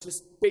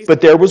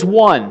But there was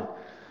one.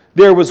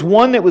 There was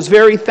one that was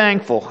very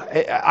thankful.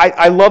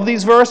 I love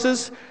these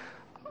verses.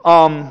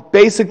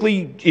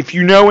 Basically, if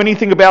you know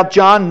anything about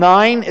John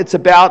 9, it's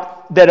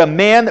about that a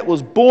man that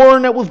was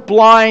born that was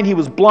blind, he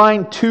was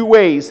blind 2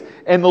 ways,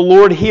 and the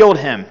Lord healed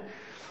him.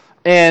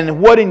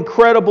 And what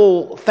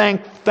incredible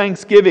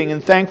thanksgiving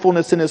and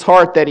thankfulness in his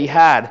heart that he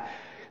had.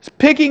 It's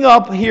picking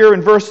up here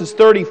in verses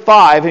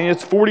 35, and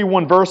it's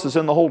 41 verses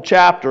in the whole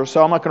chapter,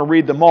 so I'm not going to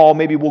read them all.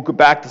 Maybe we'll go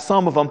back to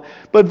some of them.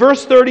 But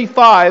verse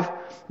 35,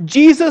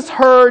 Jesus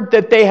heard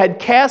that they had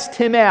cast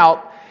him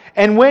out,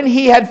 and when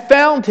he had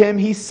found him,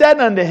 he said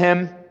unto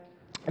him,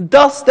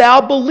 Dost thou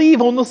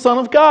believe on the Son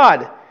of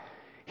God?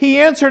 He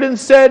answered and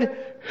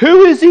said,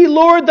 Who is he,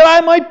 Lord, that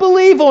I might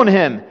believe on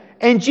him?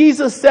 And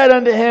Jesus said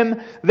unto him,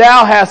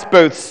 Thou hast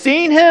both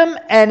seen him,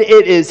 and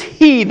it is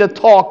he that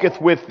talketh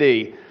with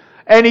thee.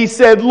 And he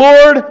said,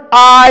 Lord,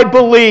 I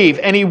believe.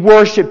 And he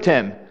worshipped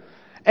him.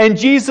 And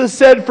Jesus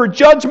said, For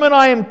judgment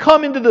I am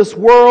come into this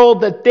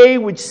world, that they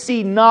which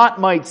see not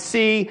might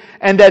see,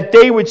 and that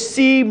they which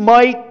see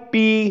might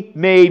be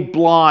made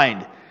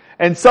blind.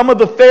 And some of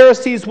the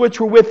Pharisees which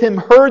were with him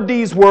heard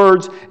these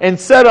words, and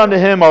said unto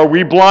him, Are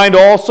we blind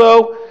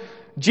also?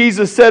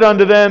 Jesus said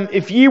unto them,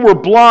 If ye were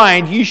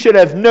blind, ye should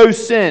have no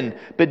sin.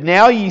 But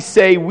now ye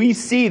say, We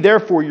see,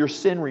 therefore your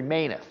sin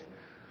remaineth.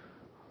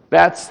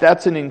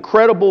 That's an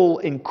incredible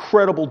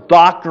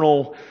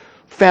doctrinal,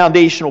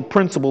 foundational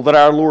principle that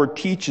our Lord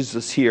teaches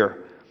us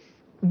here.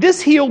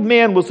 This healed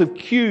man was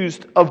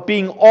accused of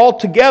being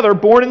altogether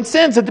born in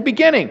sins at the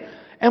beginning.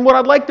 And what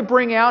I'd like to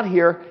bring out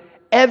here,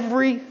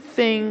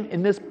 everything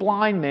in this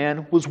blind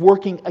man was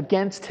working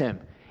against him.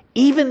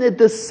 Even the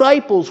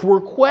disciples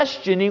were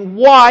questioning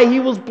why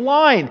he was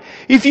blind.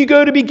 If you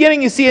go to the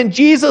beginning, you see, and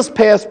Jesus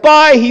passed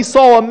by, he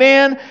saw a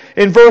man,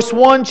 in verse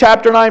 1,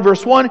 chapter 9,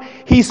 verse 1,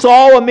 he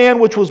saw a man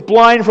which was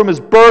blind from his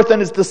birth, and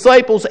his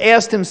disciples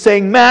asked him,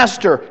 saying,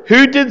 Master,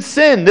 who did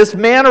sin, this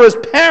man or his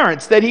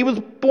parents, that he was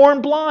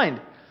born blind?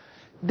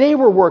 They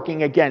were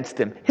working against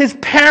him. His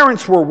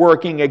parents were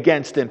working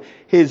against him.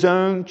 His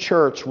own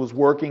church was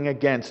working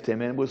against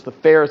him, and it was the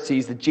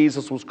Pharisees that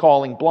Jesus was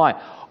calling blind.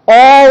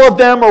 All of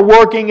them are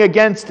working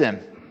against him.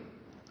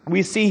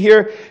 We see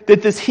here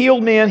that this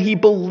healed man, he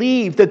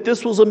believed that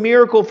this was a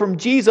miracle from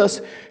Jesus,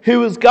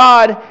 who is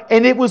God,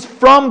 and it was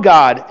from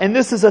God. And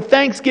this is a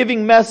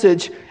thanksgiving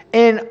message,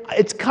 and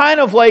it's kind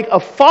of like a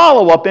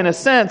follow-up, in a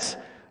sense,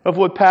 of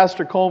what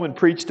Pastor Coleman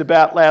preached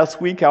about last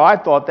week, how I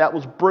thought that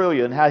was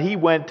brilliant, how he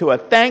went to a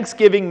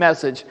thanksgiving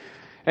message,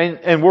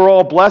 and we're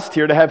all blessed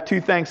here to have 2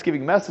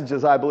 thanksgiving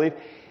messages, I believe.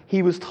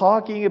 He was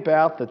talking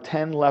about the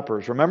 10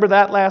 lepers. Remember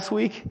that last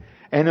week?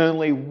 And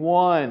only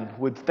one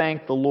would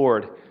thank the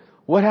Lord.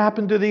 What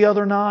happened to the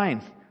other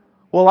 9?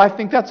 Well, I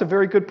think that's a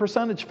very good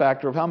percentage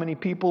factor of how many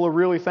people are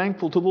really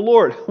thankful to the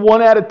Lord.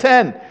 1 out of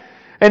 10.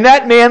 And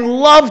that man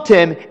loved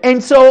him.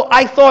 And so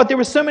I thought there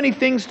were so many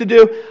things to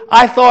do.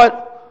 I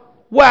thought,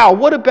 wow,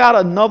 what about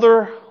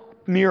another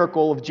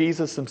miracle of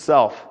Jesus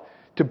himself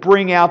to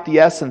bring out the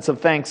essence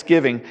of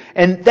thanksgiving?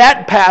 And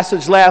that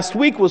passage last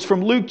week was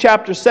from Luke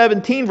chapter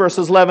 17,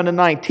 verses 11 and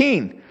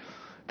 19.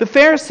 The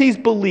Pharisees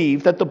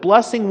believed that the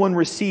blessing one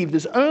received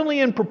is only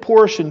in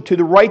proportion to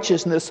the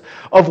righteousness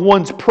of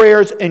one's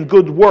prayers and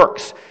good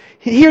works.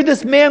 Here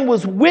this man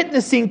was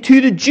witnessing to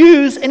the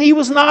Jews, and he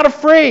was not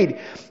afraid.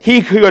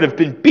 He could have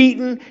been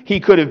beaten, he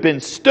could have been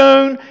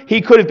stoned,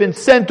 he could have been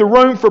sent to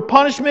Rome for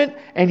punishment,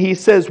 and he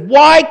says,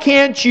 Why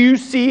can't you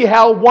see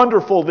how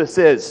wonderful this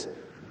is?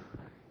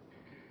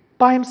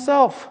 By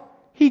himself.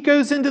 He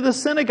goes into the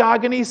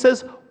synagogue and he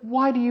says,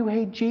 Why do you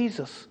hate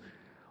Jesus?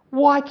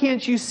 Why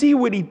can't you see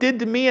what he did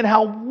to me and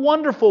how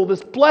wonderful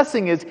this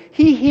blessing is?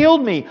 He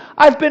healed me.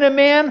 I've been a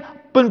man,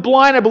 been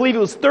blind, I believe it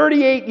was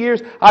 38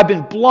 years. I've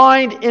been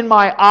blind in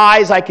my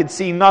eyes. I could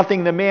see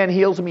nothing. The man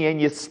heals me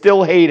and you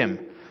still hate him.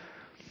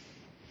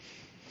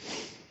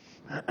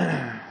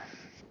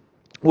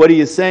 What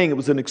he is saying, it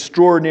was an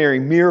extraordinary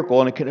miracle,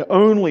 and it can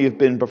only have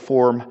been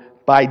performed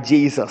by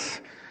Jesus.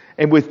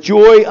 And with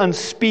joy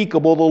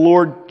unspeakable, the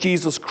Lord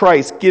Jesus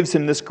Christ gives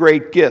him this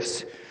great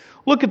gift.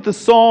 Look at the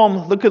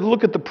psalm,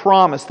 look at the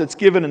promise that's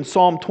given in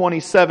Psalm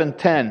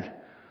 27:10.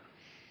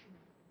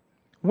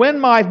 When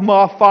my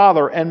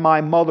father and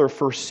my mother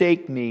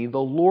forsake me,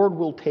 the Lord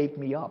will take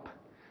me up.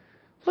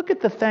 Look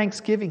at the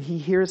thanksgiving he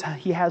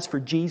has for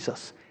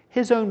Jesus.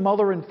 His own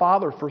mother and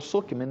father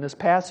forsook him in this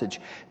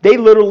passage. They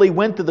literally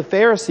went to the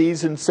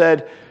Pharisees and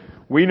said,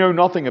 We know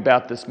nothing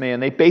about this man.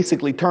 They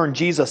basically turned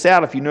Jesus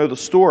out, if you know the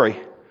story.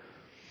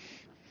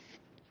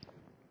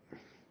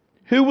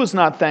 Who was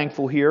not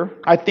thankful here?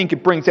 I think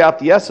it brings out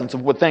the essence of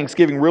what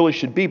thanksgiving really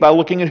should be by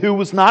looking at who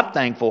was not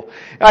thankful.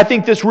 I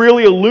think this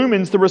really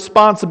illumines the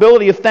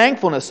responsibility of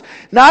thankfulness.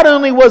 Not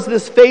only was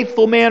this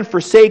faithful man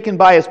forsaken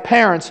by his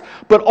parents,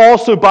 but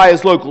also by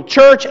his local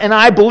church, and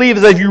I believe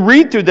as you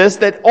read through this,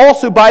 that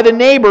also by the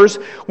neighbors.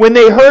 When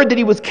they heard that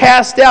he was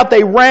cast out,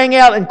 they rang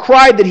out and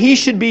cried that he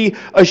should be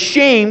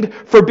ashamed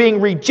for being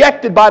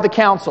rejected by the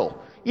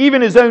council.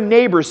 Even his own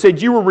neighbors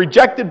said, You were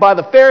rejected by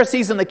the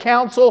Pharisees and the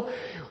council.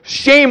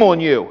 Shame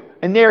on you.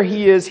 And there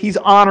he is. He's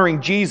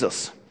honoring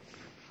Jesus.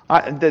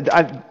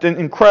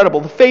 Incredible.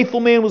 The faithful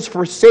man was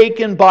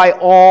forsaken by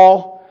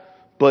all,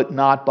 but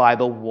not by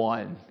the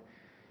one.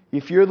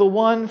 If you're the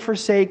one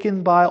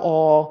forsaken by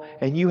all,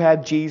 and you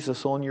have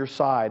Jesus on your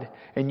side,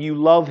 and you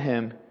love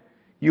him,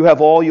 you have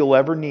all you'll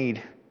ever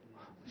need.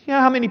 You know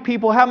how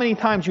many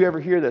times you ever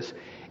hear this?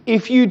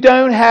 If you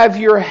don't have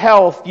your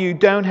health, you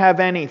don't have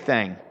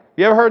anything.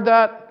 You ever heard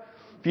that?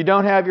 If you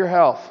don't have your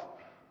health.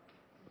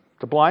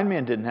 The blind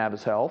man didn't have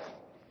his health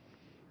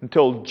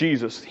until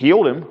Jesus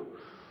healed him.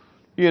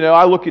 You know,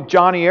 I look at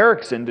Johnny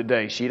Erickson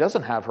today. She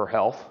doesn't have her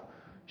health.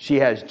 She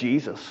has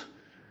Jesus.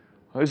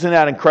 Isn't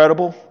that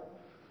incredible?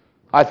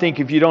 I think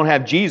if you don't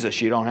have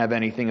Jesus, you don't have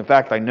anything. In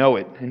fact, I know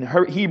it. In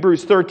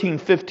Hebrews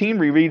 13:15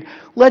 we read,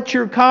 "Let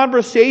your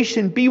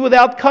conversation be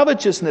without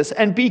covetousness,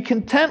 and be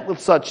content with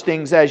such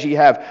things as ye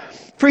have.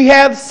 For he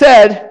hath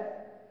said,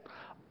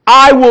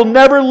 I will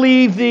never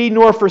leave thee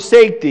nor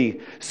forsake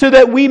thee, so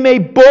that we may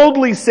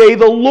boldly say,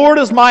 the Lord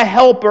is my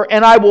helper,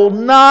 and I will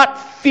not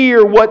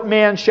fear what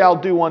man shall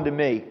do unto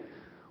me."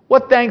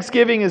 What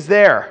thanksgiving is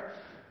there?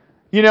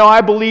 You know,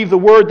 I believe the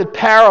word that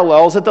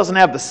parallels, it doesn't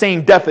have the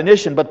same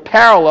definition, but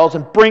parallels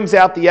and brings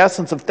out the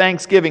essence of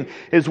thanksgiving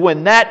is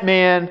when that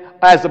man,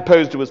 as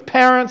opposed to his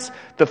parents,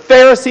 the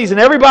Pharisees, and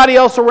everybody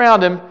else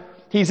around him,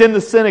 he's in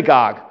the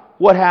synagogue.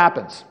 What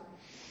happens?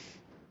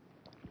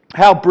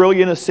 How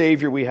brilliant a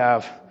Savior we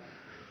have.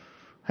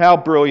 How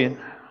brilliant.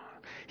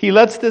 He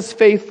lets this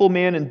faithful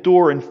man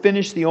endure and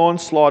finish the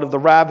onslaught of the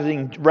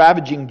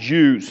ravaging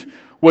Jews.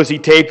 Was he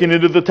taken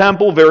into the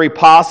temple? Very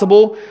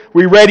possible.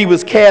 We read he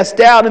was cast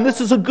out, and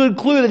this is a good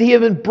clue that he had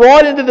been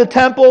brought into the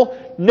temple,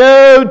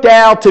 no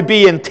doubt to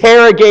be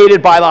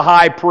interrogated by the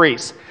high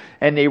priest.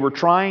 And they were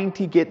trying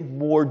to get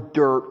more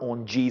dirt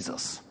on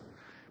Jesus.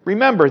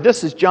 Remember,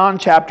 this is John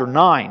chapter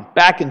 9.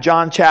 Back in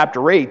John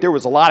chapter 8, there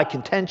was a lot of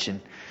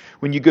contention.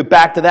 When you go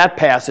back to that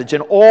passage,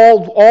 and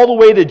all the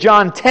way to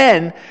John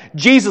 10,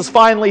 Jesus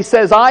finally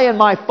says, I and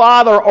my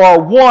Father are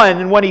one.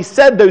 And when he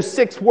said those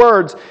 6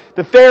 words,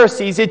 the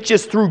Pharisees, it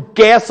just threw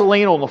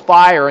gasoline on the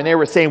fire, and they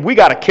were saying, we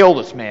got to kill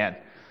this man.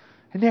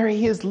 And there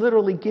he is,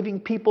 literally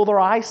giving people their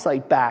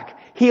eyesight back,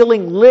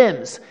 healing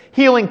limbs,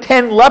 healing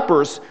 10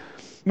 lepers.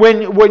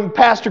 When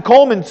Pastor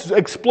Coleman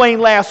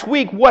explained last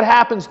week what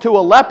happens to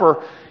a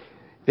leper,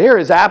 there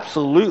is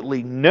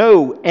absolutely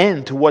no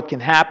end to what can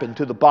happen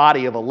to the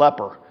body of a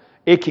leper.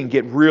 It can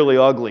get really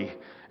ugly.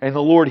 And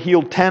the Lord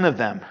healed 10 of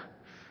them.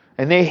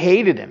 And they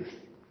hated him.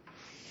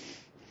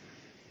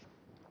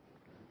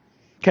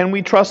 Can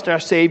we trust our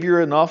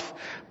Savior enough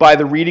by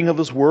the reading of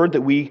his word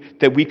that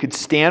we could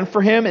stand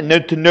for him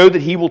and to know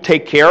that he will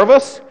take care of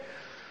us?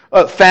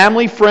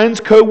 Family, friends,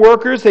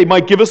 co-workers, they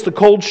might give us the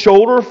cold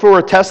shoulder for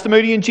a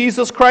testimony in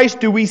Jesus Christ.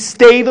 Do we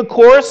stay the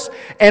course?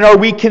 And are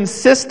we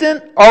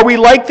consistent? Are we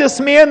like this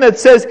man that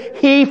says,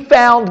 he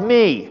found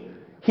me?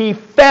 He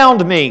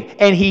found me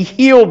and he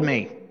healed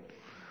me.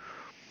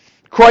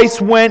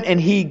 Christ went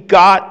and he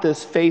got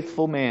this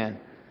faithful man.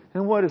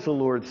 And what does the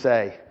Lord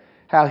say?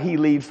 How he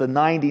leaves the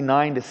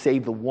 99 to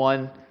save the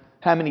one.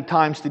 How many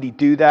times did he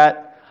do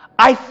that?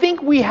 I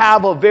think we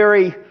have a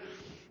very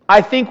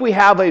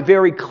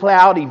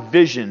cloudy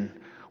vision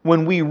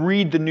when we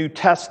read the New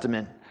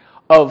Testament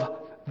of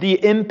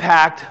the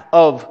impact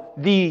of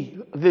the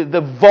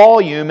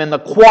volume and the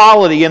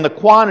quality and the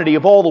quantity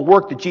of all the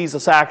work that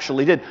Jesus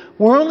actually did.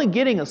 We're only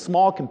getting a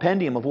small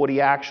compendium of what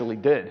he actually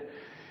did.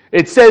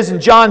 It says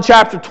in John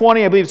chapter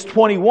 20, I believe it's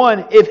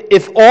 21,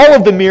 if all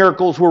of the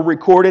miracles were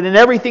recorded and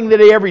everything that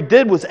he ever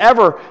did was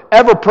ever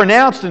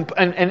pronounced and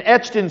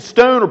etched in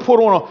stone or put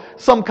on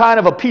some kind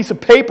of a piece of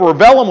paper or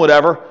vellum,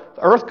 whatever,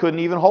 the earth couldn't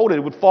even hold it.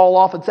 It would fall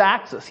off its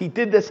axis. He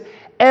did this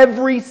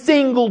every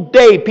single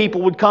day.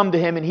 People would come to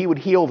him and he would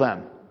heal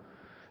them.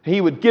 He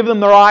would give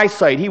them their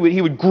eyesight. He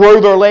would grow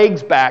their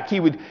legs back. He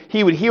would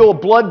heal a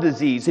blood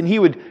disease. And he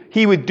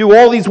would do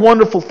all these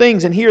wonderful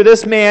things. And here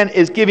this man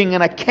is giving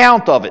an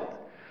account of it.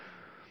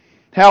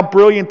 How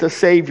brilliant a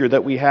Savior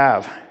that we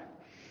have.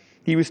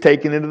 He was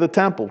taken into the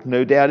temple,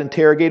 no doubt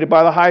interrogated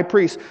by the high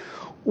priest.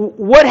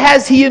 What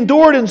has he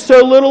endured in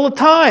so little a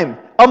time?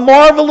 A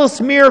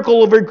marvelous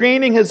miracle of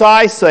regaining his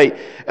eyesight.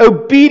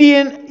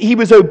 He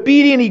was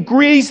obedient. He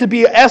agrees to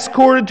be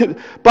escorted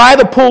by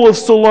the pool of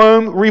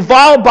Siloam,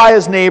 reviled by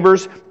his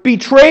neighbors,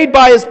 betrayed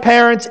by his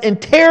parents,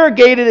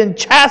 interrogated and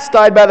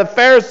chastised by the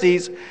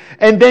Pharisees,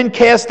 and then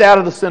cast out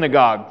of the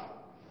synagogue.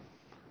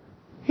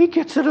 He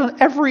gets it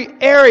in every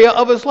area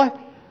of his life.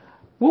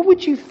 What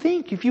would you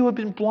think if you had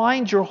been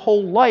blind your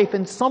whole life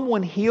and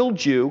someone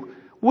healed you?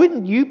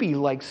 Wouldn't you be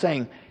like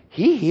saying,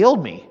 he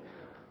healed me?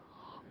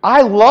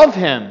 I love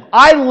him.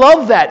 I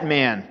love that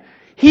man.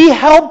 He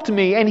helped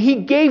me and he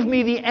gave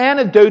me the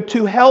antidote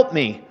to help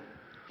me.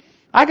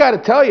 I got to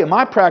tell you,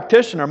 my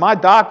practitioner, my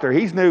doctor,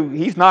 he's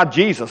not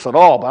Jesus at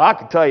all, but I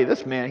can tell you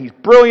this man, he's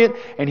brilliant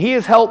and he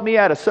has helped me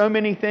out of so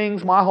many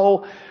things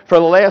for the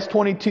last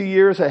 22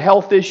 years of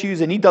health issues,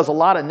 and he does a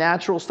lot of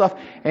natural stuff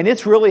and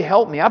it's really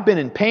helped me. I've been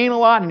in pain a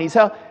lot and he's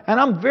helped, and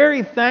I'm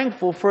very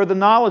thankful for the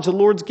knowledge the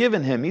Lord's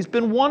given him. He's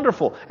been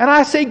wonderful. And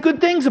I say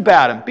good things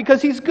about him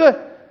because he's good.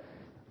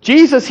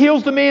 Jesus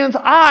heals the man's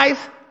eyes.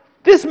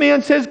 This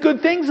man says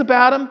good things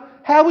about him.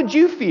 How would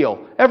you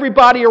feel?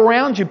 Everybody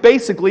around you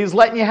basically is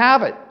letting you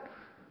have it.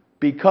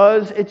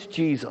 Because it's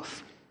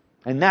Jesus.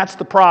 And that's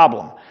the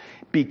problem.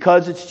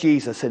 Because it's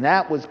Jesus. And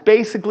that was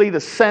basically the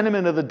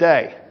sentiment of the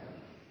day.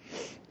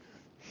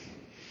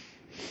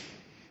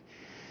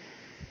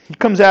 He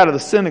comes out of the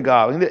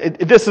synagogue.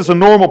 This is a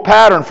normal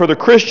pattern for the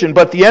Christian,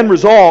 but the end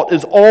result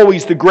is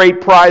always the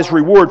great prize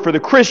reward for the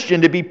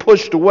Christian to be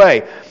pushed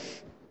away.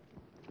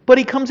 But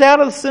he comes out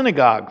of the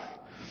synagogue.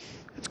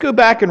 Let's go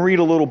back and read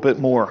a little bit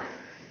more.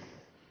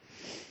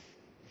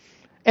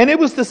 And it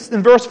was this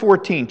in verse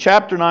 14,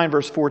 chapter 9,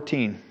 verse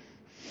 14.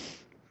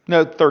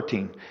 No,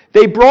 13.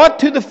 They brought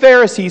to the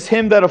Pharisees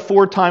him that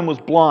aforetime was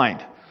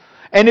blind.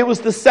 And it was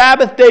the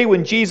Sabbath day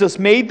when Jesus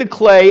made the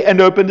clay and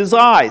opened his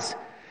eyes.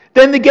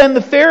 Then again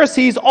the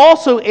Pharisees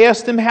also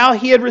asked him how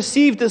he had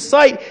received his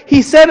sight.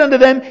 He said unto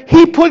them,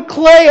 He put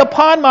clay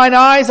upon mine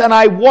eyes, and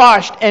I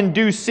washed, and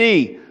do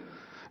see.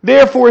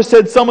 Therefore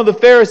said some of the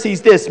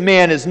Pharisees, This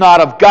man is not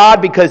of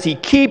God, because he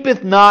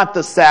keepeth not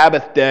the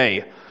Sabbath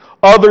day.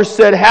 Others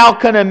said, How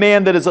can a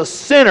man that is a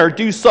sinner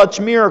do such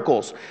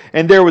miracles?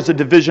 And there was a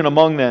division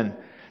among them.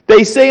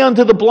 They say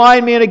unto the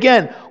blind man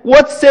again,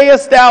 What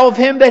sayest thou of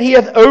him that he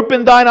hath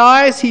opened thine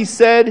eyes? He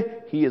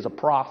said, He is a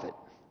prophet.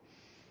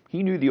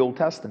 He knew the Old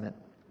Testament.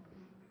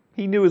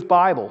 He knew his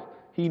Bible.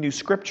 He knew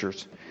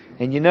Scriptures.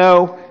 And you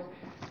know,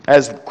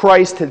 as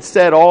Christ had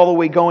said all the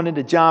way going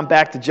into John,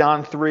 back to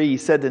John 3, he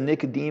said to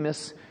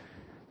Nicodemus,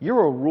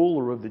 You're a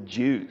ruler of the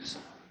Jews.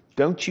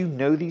 Don't you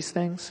know these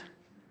things?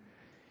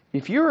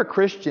 If you're a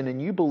Christian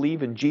and you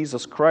believe in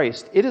Jesus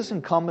Christ, it is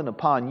incumbent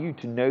upon you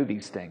to know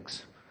these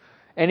things.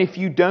 And if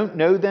you don't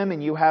know them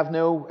and you have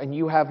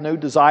no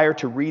desire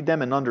to read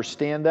them and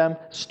understand them,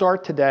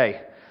 start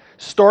today.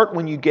 Start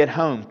when you get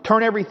home.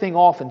 Turn everything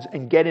off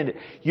and get in it.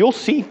 You'll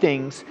see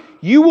things.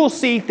 You will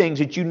see things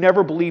that you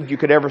never believed you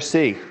could ever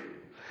see.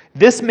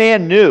 This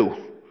man knew.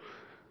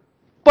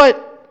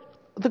 But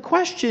the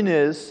question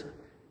is,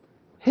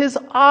 his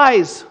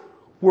eyes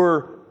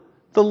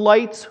the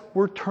lights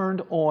were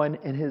turned on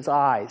in his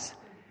eyes,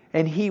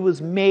 and he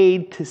was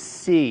made to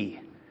see.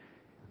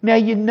 Now,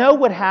 you know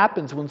what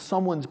happens when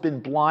someone's been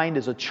blind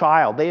as a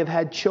child. They have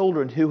had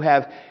children who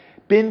have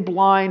been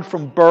blind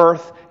from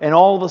birth, and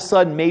all of a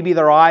sudden maybe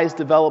their eyes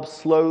develop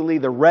slowly,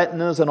 the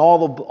retinas and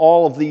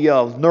all of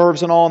the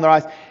nerves and all in their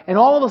eyes, and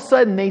all of a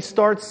sudden they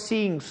start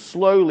seeing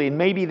slowly, and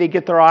maybe they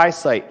get their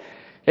eyesight.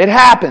 It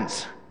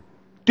happens.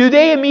 Do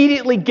they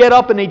immediately get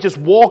up and they just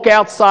walk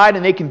outside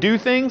and they can do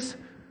things?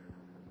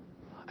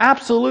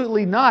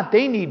 Absolutely not.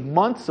 They need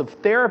months of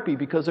therapy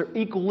because their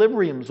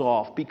equilibrium's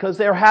off, because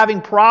they're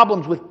having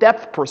problems with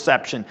depth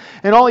perception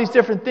and all these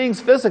different things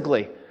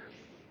physically.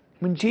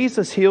 When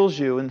Jesus heals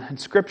you in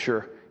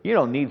Scripture, you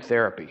don't need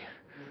therapy.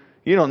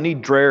 You don't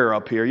need Dreher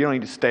up here. You don't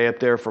need to stay up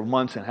there for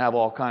months and have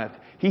all kind of...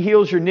 He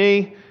heals your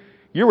knee,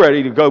 you're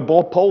ready to go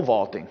pole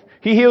vaulting.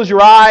 He heals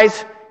your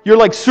eyes, you're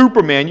like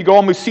Superman. You can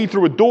almost see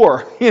through a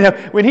door.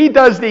 When he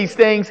does these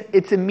things,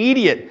 it's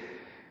immediate.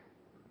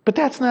 But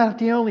that's not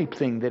the only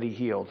thing that he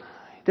healed.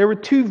 There were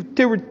two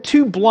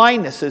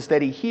blindnesses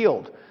that he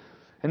healed.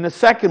 And the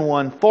second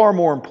one, far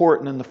more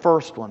important than the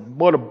first one.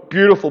 What a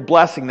beautiful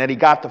blessing that he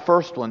got the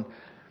first one.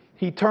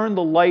 He turned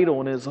the light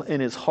on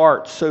in his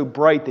heart so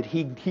bright that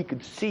he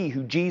could see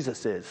who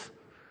Jesus is.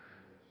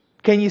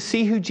 Can you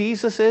see who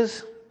Jesus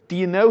is? Do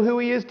you know who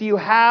he is? Do you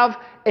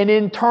have a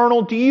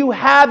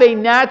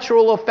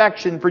natural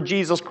affection for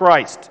Jesus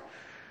Christ?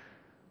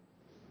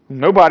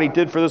 Nobody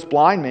did for this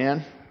blind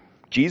man.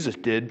 Jesus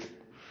did.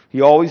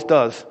 He always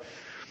does.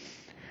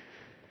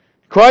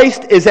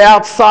 Christ is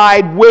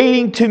outside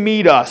waiting to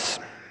meet us.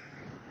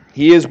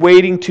 He is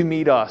waiting to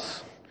meet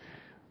us.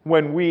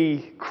 When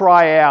we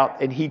cry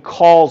out and he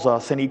calls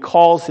us and he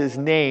calls his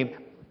name,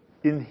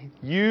 in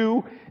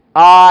you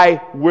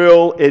I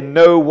will in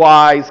no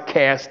wise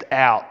cast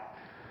out.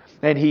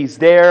 And he's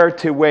there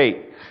to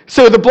wait.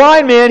 So the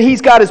blind man,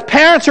 he's got his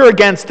parents are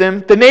against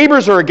him, the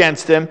neighbors are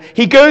against him.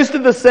 He goes to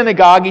the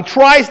synagogue, he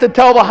tries to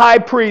tell the high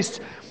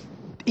priest,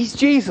 He's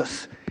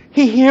Jesus.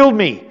 He healed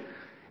me.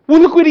 Well,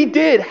 look what he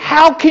did.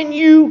 How can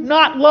you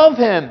not love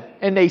him?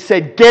 And they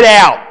said, Get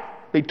out.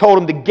 They told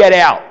him to get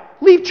out.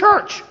 Leave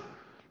church.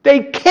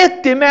 They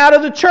kicked him out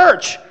of the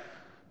church.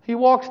 He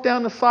walks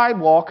down the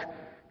sidewalk.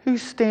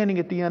 Who's standing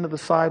at the end of the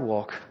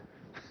sidewalk?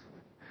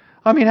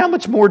 I mean, how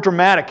much more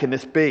dramatic can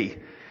this be?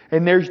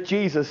 And there's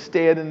Jesus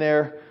standing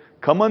there.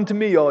 Come unto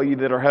me, all you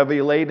that are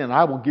heavy laden, and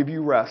I will give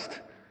you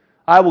rest.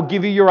 I will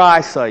give you your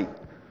eyesight.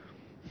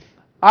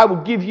 I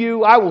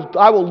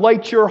will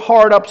light your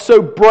heart up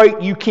so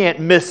bright you can't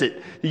miss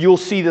it. You'll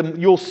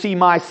see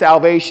my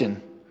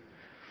salvation.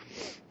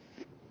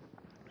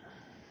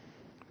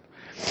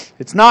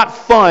 It's not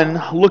fun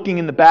looking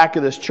in the back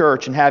of this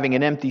church and having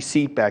an empty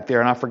seat back there.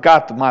 And I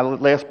forgot my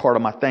last part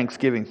of my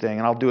Thanksgiving thing,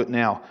 and I'll do it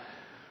now.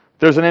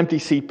 There's an empty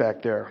seat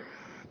back there.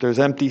 There's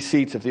empty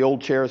seats. If the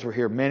old chairs were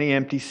here, many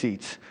empty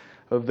seats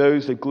of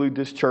those that glued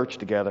this church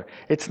together.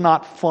 It's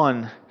not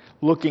fun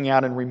looking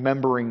out and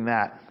remembering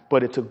that,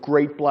 but it's a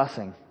great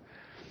blessing.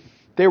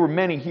 there were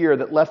many here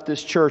that left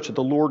this church that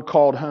the Lord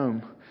called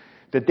home,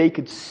 that they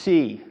could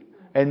see,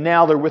 and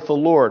now they're with the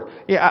Lord.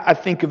 Yeah, I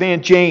think of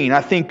Aunt Jane.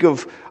 I think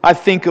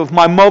of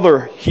my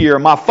mother here,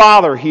 my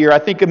father here. I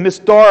think of Miss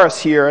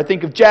Doris here. I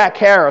think of Jack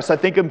Harris. I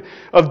think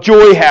of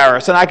Joy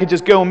Harris, and I could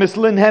just go, Miss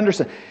Lynn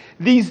Henderson.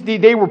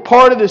 They were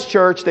part of this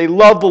church. They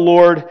loved the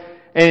Lord,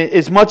 and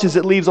as much as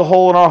it leaves a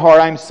hole in our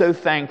heart, I'm so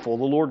thankful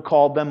the Lord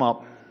called them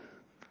up.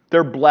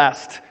 They're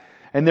blessed,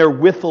 and they're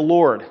with the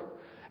Lord.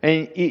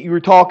 And you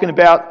were talking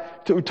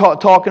about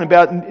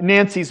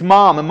Nancy's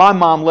mom, and my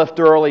mom left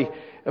early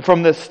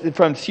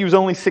she was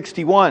only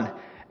 61,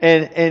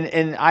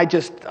 and I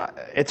just,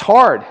 it's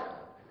hard.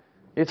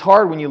 It's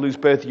hard when you lose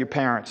both of your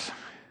parents.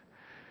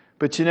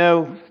 But to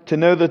know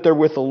that they're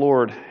with the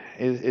Lord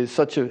is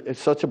such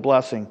a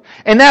blessing.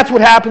 And that's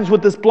what happens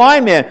with this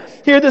blind man.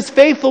 Here, this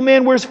faithful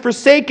man was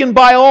forsaken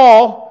by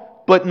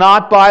all, but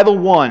not by the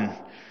one.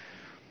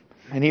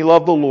 And he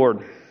loved the Lord.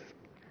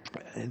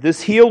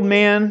 This healed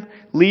man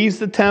leaves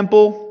the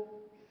temple.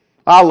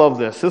 I love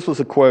this. This was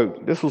a quote,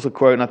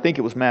 and I think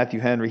it was Matthew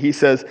Henry. He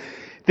says,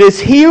 "This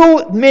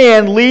healed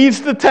man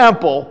leaves the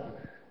temple,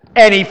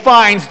 and he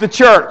finds the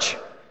church."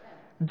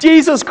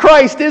 Jesus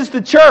Christ is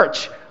the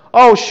church.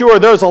 Oh, sure,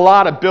 there's a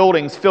lot of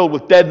buildings filled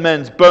with dead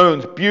men's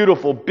bones,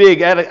 beautiful,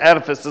 big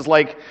edifices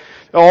like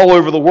all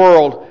over the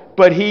world.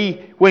 But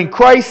when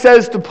Christ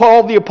says to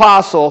Paul the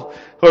Apostle,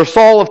 or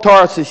Saul of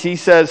Tarsus, he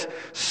says,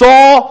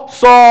 "Saul,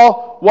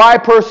 Saul, why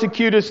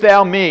persecutest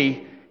thou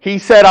me?" He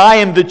said, "I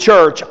am the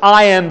church.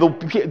 I am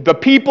the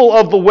people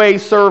of the way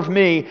serve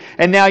me,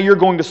 and now you're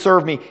going to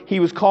serve me." He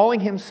was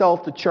calling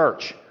himself the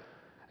church.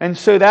 And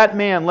so that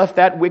man left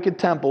that wicked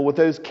temple with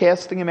those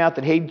casting him out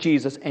that hated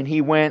Jesus, and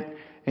he went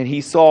and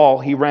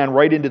he ran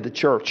right into the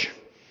church.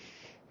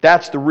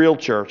 That's the real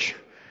church.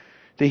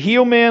 The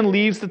healed man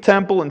leaves the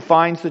temple and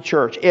finds the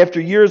church.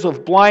 After years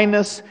of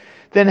blindness,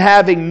 then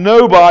having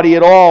nobody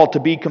at all to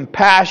be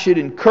compassionate,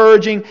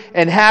 encouraging,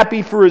 and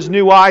happy for his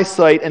new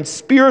eyesight and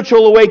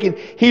spiritual awakening,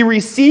 he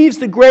receives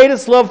the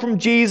greatest love from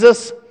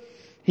Jesus.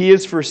 He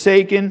is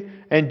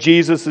forsaken, and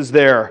Jesus is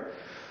there.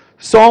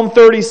 Psalm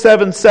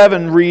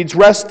 37:7 reads,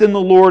 "Rest in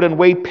the Lord and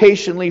wait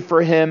patiently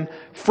for Him.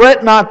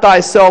 Fret not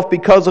thyself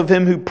because of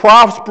him who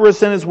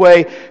prospereth in his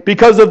way,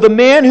 because of the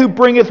man who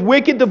bringeth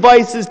wicked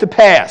devices to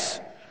pass."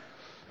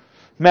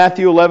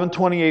 Matthew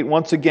 11:28,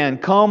 once again,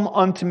 "Come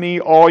unto me,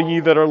 all ye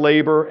that are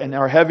labor and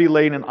are heavy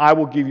laden, and I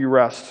will give you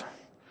rest."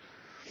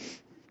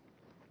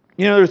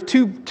 You know,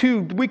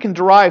 we can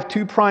derive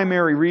two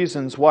primary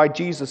reasons why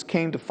Jesus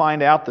came to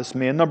find out this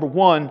man. Number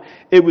one,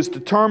 it was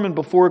determined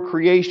before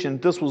creation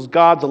this was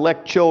God's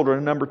elect children.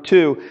 And number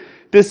two,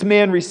 this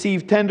man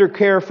received tender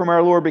care from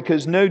our Lord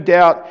because no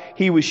doubt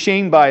he was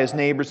shamed by his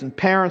neighbors and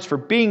parents for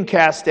being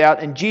cast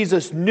out, and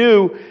Jesus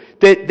knew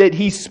that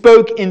he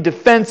spoke in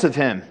defense of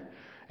him.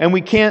 And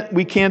we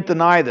can't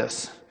deny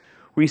this.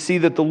 We see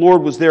that the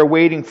Lord was there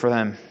waiting for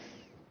them.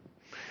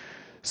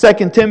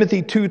 2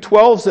 Timothy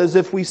 2:12 says,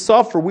 "If we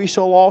suffer, we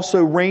shall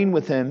also reign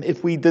with him.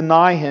 If we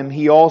deny him,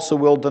 he also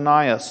will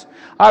deny us."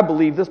 I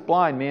believe this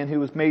blind man who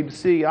was made to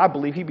see, I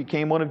believe he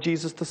became one of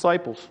Jesus'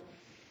 disciples.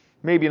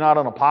 Maybe not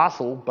an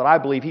apostle, but I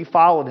believe he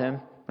followed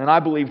him, and I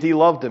believed he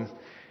loved him.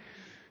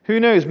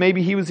 Who knows,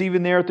 maybe he was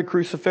even there at the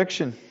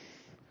crucifixion.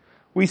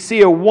 We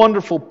see a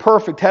wonderful,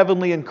 perfect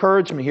heavenly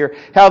encouragement here.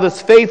 How this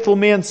faithful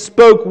man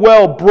spoke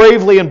well,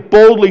 bravely, and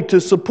boldly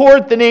to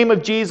support the name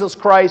of Jesus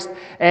Christ.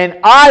 And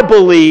I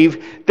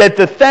believe that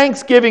the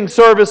Thanksgiving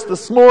service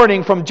this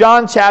morning from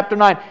John chapter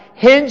 9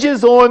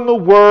 hinges on the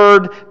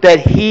word that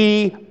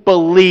he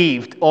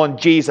believed on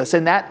Jesus.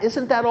 And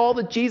isn't that all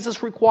that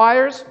Jesus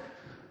requires?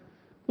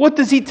 What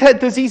does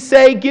he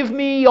say? "Give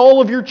me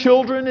all of your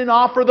children and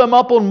offer them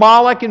up on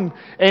Moloch and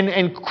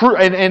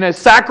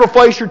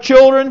sacrifice your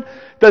children"?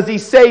 Does he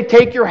say,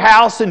 "Take your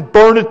house and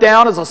burn it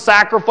down as a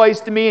sacrifice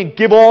to me and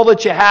give all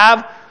that you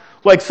have"?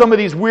 Like some of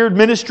these weird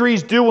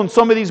ministries do and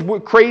some of these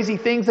crazy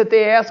things that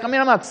they ask. I mean,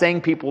 I'm not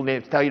saying people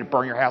tell you to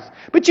burn your house,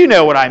 but you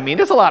know what I mean.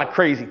 There's a lot of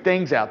crazy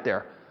things out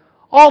there.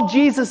 All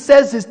Jesus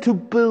says is to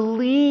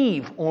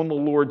believe on the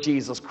Lord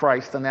Jesus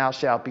Christ and thou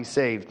shalt be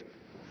saved.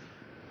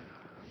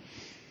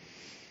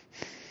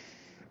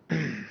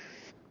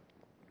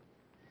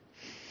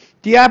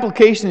 The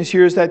application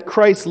here is that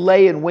Christ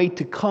lay in wait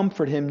to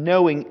comfort him,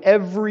 knowing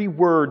every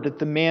word that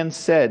the man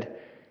said.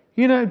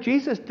 You know,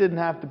 Jesus didn't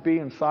have to be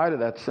inside of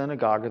that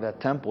synagogue or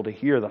that temple to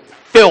hear the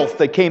filth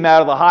that came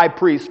out of the high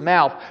priest's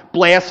mouth,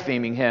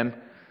 blaspheming him.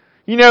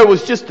 You know, it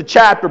was just the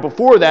chapter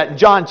before that, in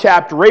John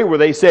chapter 8, where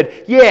they said,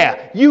 "Yeah,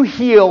 you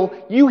heal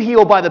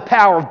by the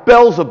power of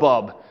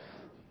Beelzebub."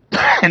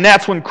 And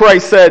that's when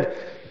Christ said,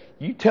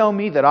 "You tell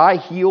me that I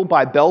heal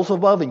by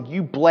Beelzebub and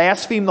you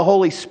blaspheme the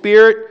Holy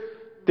Spirit?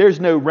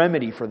 There's no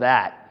remedy for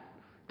that.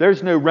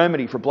 There's no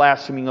remedy for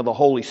blaspheming of the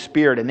Holy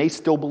Spirit," and they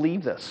still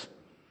believe this.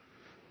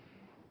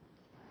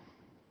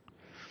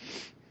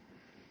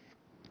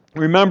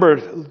 Remember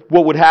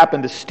what would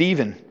happen to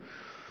Stephen.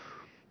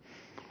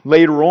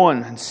 Later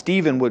on, and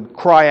Stephen would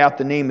cry out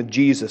the name of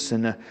Jesus,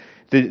 and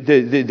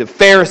the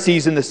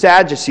Pharisees and the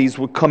Sadducees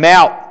would come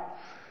out,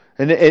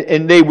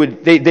 And they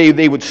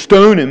would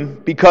stone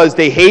him because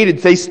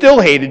they still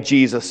hated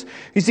Jesus.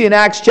 You see in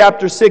Acts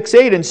chapter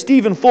 6-8, and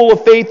Stephen, full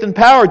of faith and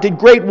power, did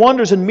great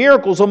wonders and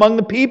miracles among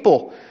the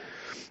people.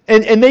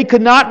 And they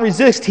could not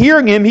resist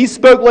hearing him. He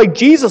spoke like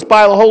Jesus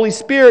by the Holy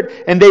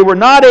Spirit, and they were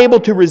not able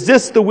to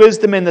resist the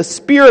wisdom and the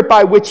spirit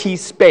by which he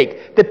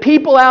spake. The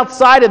people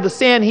outside of the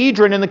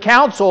Sanhedrin and the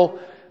council,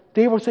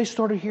 they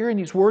started hearing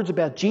these words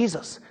about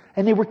Jesus.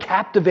 And they were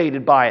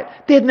captivated by it.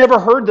 They had never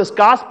heard this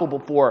gospel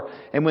before.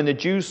 And when the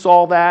Jews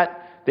saw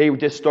that, they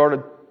just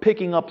started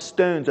picking up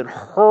stones and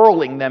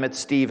hurling them at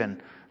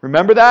Stephen.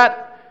 Remember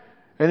that?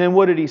 And then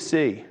what did he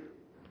see?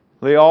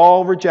 They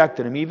all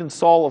rejected him. Even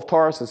Saul of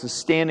Tarsus is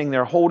standing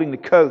there holding the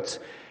coats.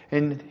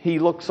 And he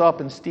looks up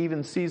and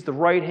Stephen sees the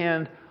right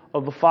hand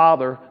of the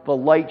Father, the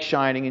light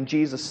shining, and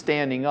Jesus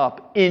standing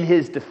up in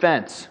his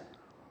defense.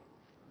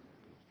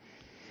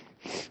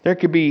 There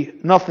could be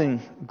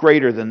nothing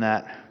greater than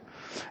that.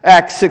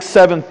 Acts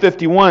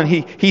 6:7-51,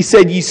 he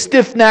said, "Ye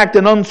stiff-necked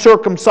and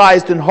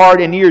uncircumcised in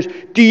heart and ears,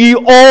 do ye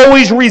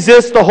always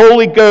resist the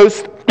Holy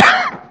Ghost?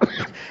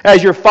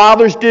 As your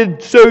fathers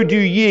did, so do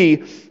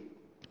ye.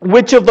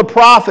 Which of the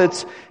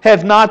prophets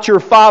have not your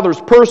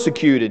fathers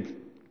persecuted?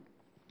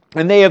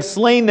 And they have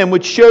slain them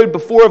which showed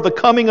before of the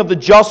coming of the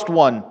just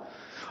one,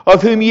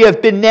 of whom ye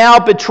have been now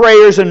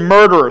betrayers and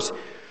murderers."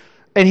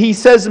 And he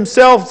says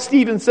himself,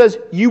 Stephen says,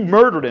 "You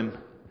murdered him.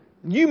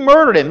 You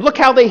murdered him. Look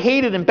how they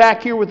hated him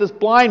back here with this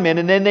blind man."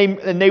 And then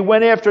they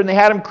went after and they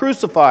had him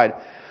crucified.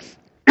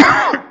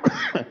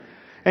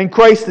 And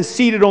Christ is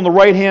seated on the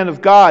right hand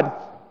of God,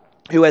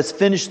 who has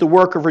finished the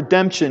work of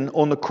redemption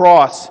on the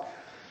cross.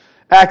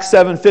 Acts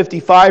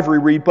 7:55 we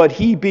read, "But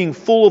he, being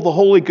full of the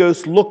Holy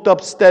Ghost, looked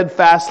up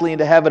steadfastly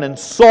into heaven and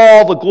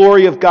saw the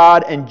glory of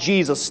God and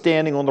Jesus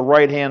standing on the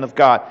right hand of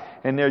God."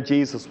 And there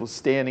Jesus was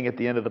standing at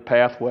the end of the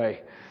pathway.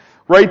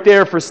 Right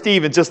there for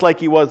Stephen, just like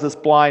he was this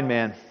blind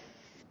man.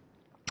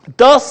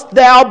 "Dost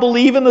thou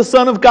believe in the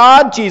Son of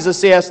God?"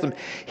 Jesus asked him.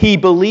 He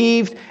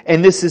believed,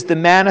 and this is the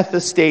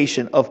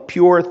manifestation of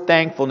pure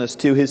thankfulness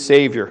to his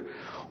Savior.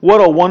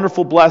 What a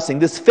wonderful blessing.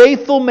 This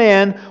faithful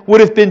man would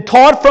have been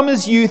taught from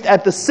his youth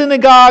at the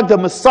synagogue the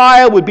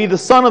Messiah would be the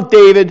Son of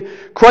David.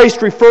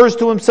 Christ refers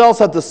to himself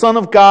as the Son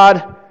of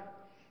God.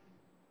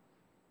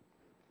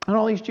 And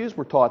all these Jews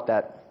were taught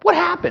that. What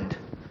happened?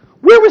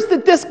 Where was the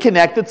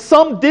disconnect that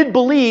some did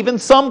believe and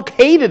some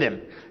hated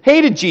him,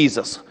 hated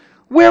Jesus?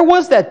 Where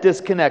was that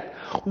disconnect?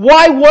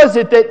 Why was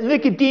it that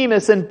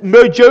Nicodemus and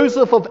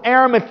Joseph of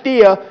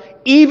Arimathea,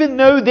 even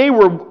though they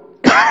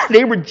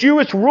were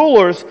Jewish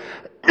rulers,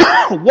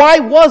 why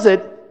was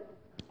it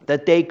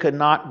that they could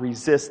not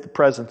resist the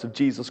presence of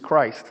Jesus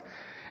Christ?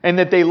 And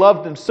that they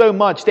loved him so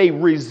much, they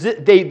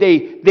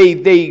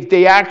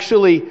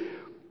actually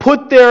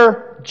put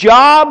their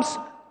jobs,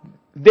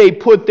 they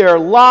put their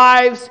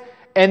lives,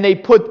 and they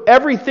put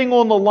everything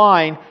on the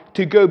line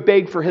to go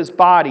beg for his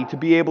body, to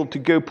be able to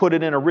go put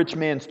it in a rich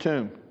man's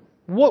tomb.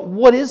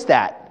 What is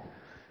that?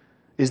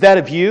 Is that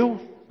of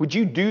you? Would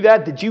you do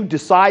that? Did you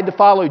decide to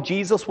follow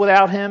Jesus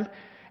without him?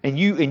 And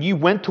you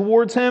went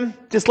towards him?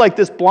 Just like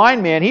this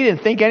blind man, he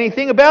didn't think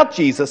anything about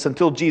Jesus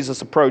until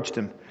Jesus approached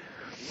him.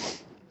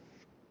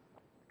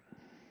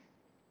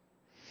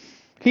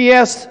 He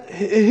asked,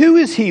 "Who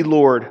is he,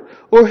 Lord?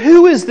 Or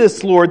who is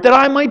this, Lord, that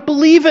I might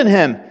believe in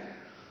him?"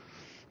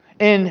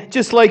 And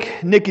just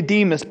like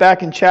Nicodemus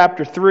back in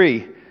chapter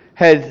 3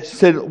 had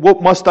said,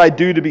 "What must I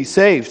do to be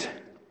saved?"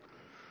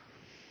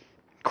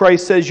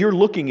 Christ says, you're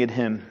looking at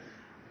him.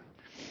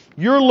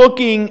 You're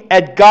looking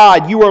at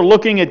God. You are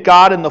looking at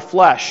God in the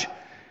flesh.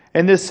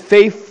 And this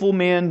faithful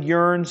man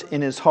yearns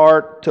in his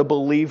heart to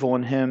believe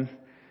on him.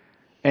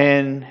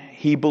 And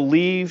he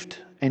believed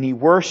and he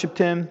worshiped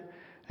him.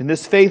 And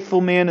this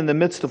faithful man, in the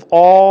midst of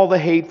all the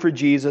hate for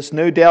Jesus,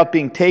 no doubt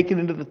being taken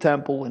into the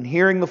temple and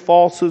hearing the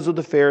falsehoods of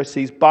the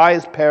Pharisees by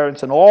his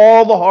parents and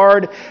all the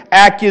hard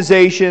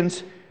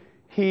accusations,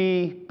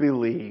 he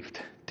believed.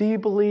 Do you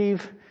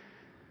believe?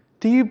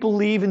 Do you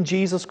believe in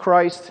Jesus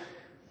Christ?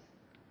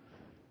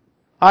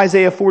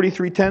 Isaiah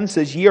 43:10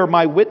 says, "Ye are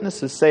my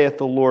witnesses, saith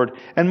the Lord,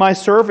 and my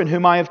servant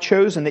whom I have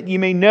chosen, that ye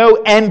may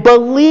know and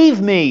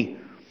believe me,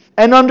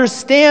 and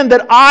understand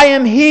that I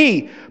am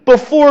he.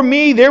 Before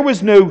me there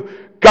was no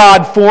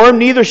God formed,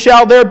 neither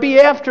shall there be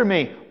after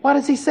me." Why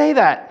does he say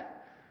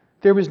that?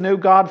 There was no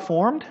God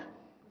formed?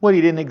 What,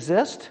 he didn't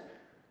exist?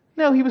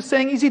 No, he was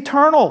saying he's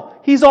eternal.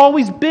 He's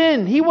always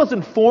been. He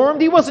wasn't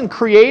formed. He wasn't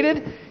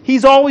created.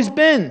 He's always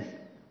been.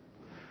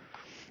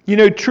 You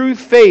know, true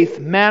faith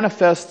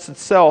manifests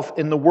itself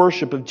in the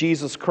worship of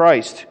Jesus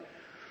Christ.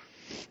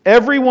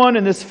 Everyone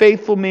in this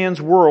faithful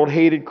man's world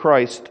hated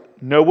Christ.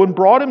 No one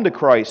brought him to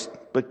Christ,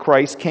 but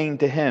Christ came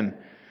to him.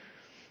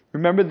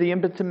 Remember the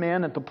impotent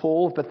man at the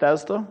pool of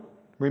Bethesda?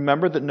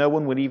 Remember that no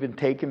one would even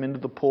take him into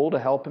the pool to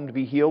help him to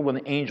be healed when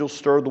the angels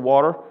stirred the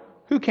water?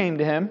 Who came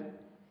to him?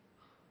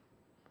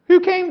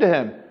 Who came to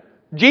him?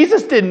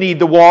 Jesus didn't need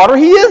the water.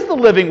 He is the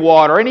living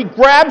water. And he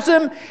grabs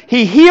him,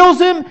 he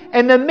heals him,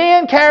 and the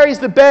man carries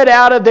the bed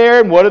out of there.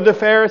 And what did the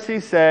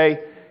Pharisees say?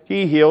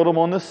 He healed him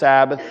on the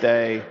Sabbath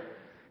day.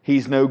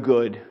 He's no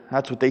good.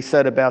 That's what they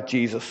said about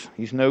Jesus.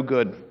 He's no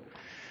good.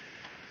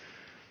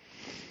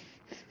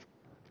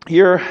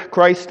 Here,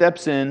 Christ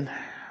steps in,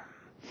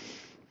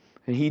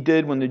 and he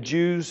did when the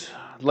Jews,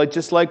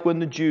 just like when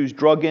the Jews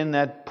drug in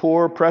that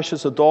poor,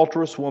 precious,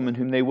 adulterous woman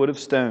whom they would have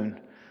stoned.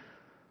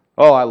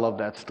 Oh, I love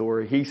that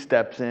story. He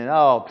steps in.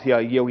 Oh, yeah,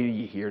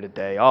 you hear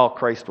today. Oh,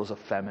 Christ was a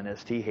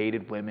feminist. He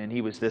hated women.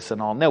 He was this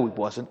and all. No, he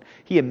wasn't.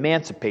 He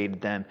emancipated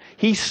them.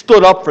 He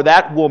stood up for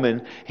that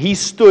woman. He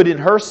stood in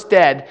her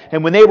stead.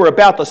 And when they were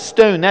about to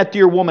stone that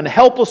dear woman,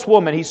 helpless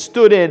woman, he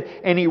stood in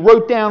and he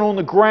wrote down on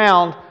the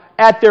ground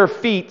at their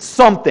feet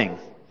something.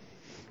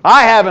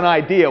 I have an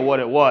idea what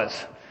it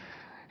was.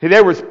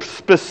 There were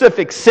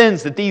specific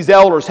sins that these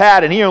elders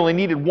had, and he only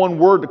needed one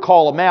word to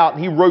call them out,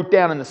 and he wrote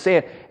down in the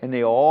sand, and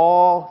they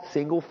all,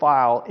 single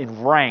file,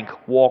 in rank,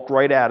 walked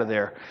right out of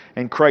there.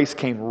 And Christ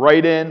came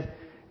right in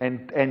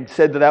and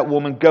said to that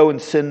woman, "Go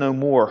and sin no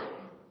more."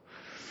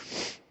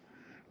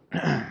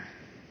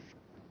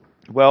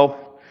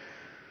 Well,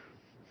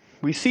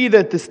 we see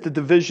that the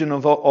division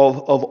of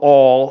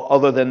all,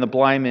 other than the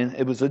blind men,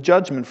 it was a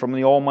judgment from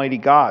the Almighty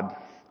God.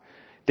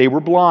 They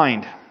were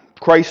blind.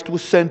 Christ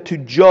was sent to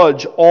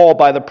judge all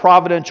by the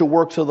providential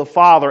works of the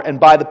Father and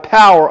by the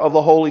power of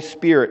the Holy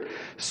Spirit.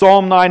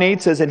 Psalm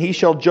 9:8 says, "And he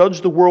shall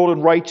judge the world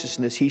in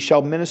righteousness. He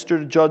shall minister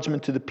to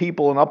judgment to the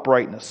people in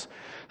uprightness."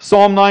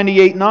 Psalm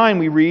 98:9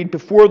 we read,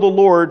 Before the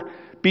Lord,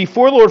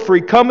 for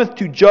he cometh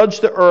to judge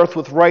the earth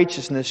with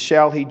righteousness,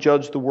 shall he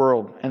judge the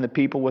world and the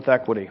people with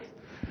equity.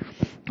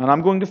 And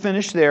I'm going to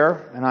finish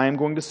there, and I am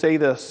going to say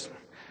this.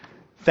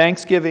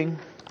 Thanksgiving,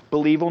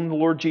 believe on the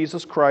Lord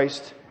Jesus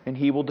Christ, and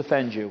he will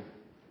defend you.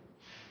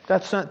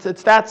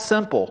 It's that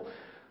simple.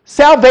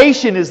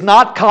 Salvation is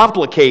not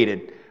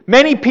complicated.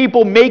 Many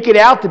people make it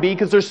out to be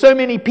because there's so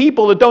many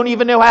people that don't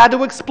even know how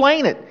to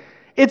explain it.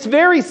 It's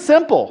very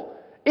simple.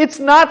 It's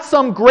not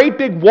some great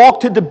big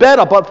walk to Tibet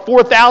up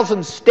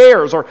 4,000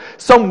 stairs or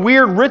some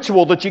weird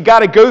ritual that you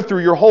got to go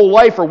through your whole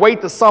life or wait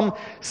to some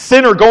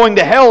sinner going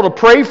to hell to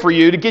pray for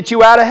you to get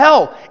you out of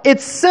hell.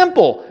 It's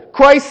simple.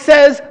 Christ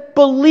says,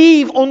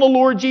 believe on the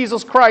Lord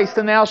Jesus Christ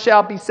and thou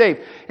shalt be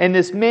saved. And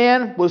this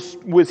man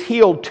was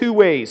healed two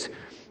ways.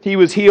 He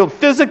was healed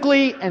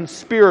physically and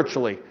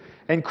spiritually.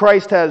 And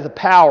Christ has the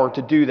power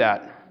to do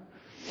that.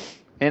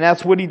 And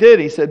that's what he did.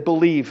 He said,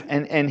 believe.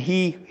 And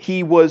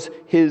he was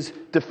his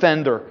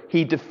defender.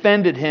 He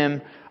defended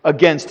him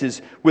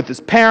with his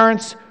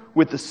parents,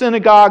 with the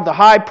synagogue, the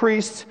high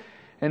priests.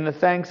 And the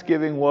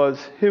thanksgiving was,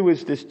 who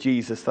is this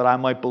Jesus that I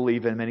might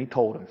believe in? And he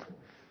told him.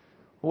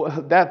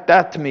 Well,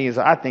 that to me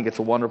I think it's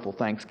a wonderful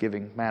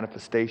Thanksgiving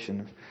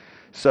manifestation.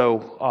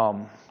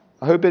 So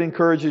I hope it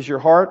encourages your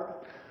heart.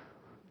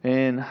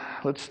 And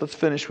let's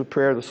finish with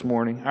prayer this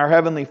morning. Our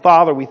Heavenly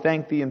Father, we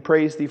thank Thee and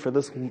praise Thee for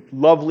this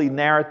lovely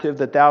narrative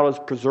that Thou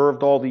hast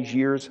preserved all these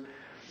years.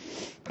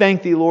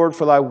 Thank Thee, Lord,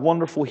 for Thy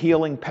wonderful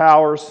healing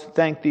powers.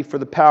 Thank Thee for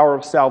the power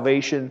of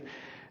salvation.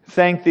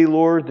 Thank Thee,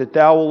 Lord, that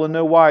Thou will in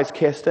no wise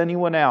cast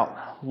anyone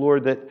out,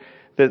 Lord,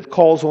 that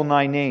calls on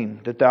Thy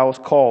name, that Thou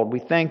hast called. We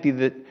thank Thee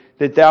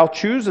that Thou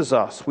chooses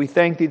us. We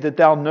thank Thee that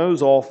Thou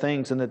knows all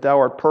things and that Thou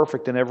art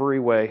perfect in every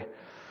way.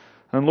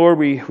 And Lord,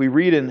 we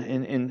read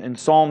in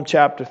Psalm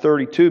chapter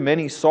 32,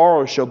 many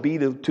sorrows shall be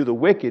to the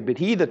wicked, but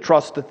he that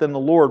trusteth in the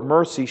Lord,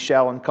 mercy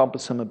shall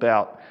encompass him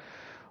about.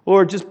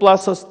 Lord, just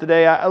bless us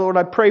today. Lord,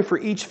 I pray for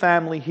each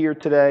family here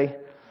today.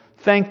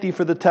 Thank Thee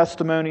for the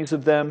testimonies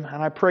of them,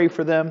 and I pray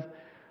for them.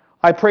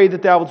 I pray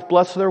that Thou wouldst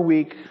bless their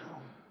week,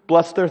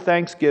 bless their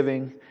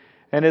Thanksgiving,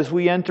 and as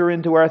we enter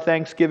into our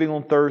Thanksgiving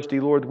on Thursday,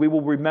 Lord, we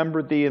will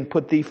remember Thee and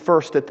put Thee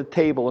first at the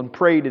table and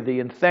pray to Thee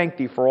and thank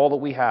Thee for all that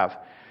we have.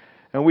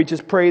 And we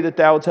just pray that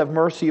Thou wouldst have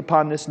mercy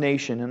upon this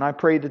nation. And I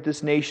pray that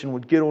this nation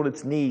would get on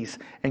its knees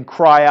and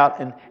cry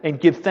out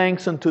and give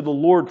thanks unto the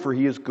Lord, for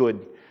He is good.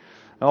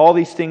 And all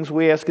these things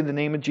we ask in the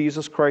name of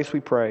Jesus Christ, we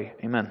pray.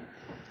 Amen.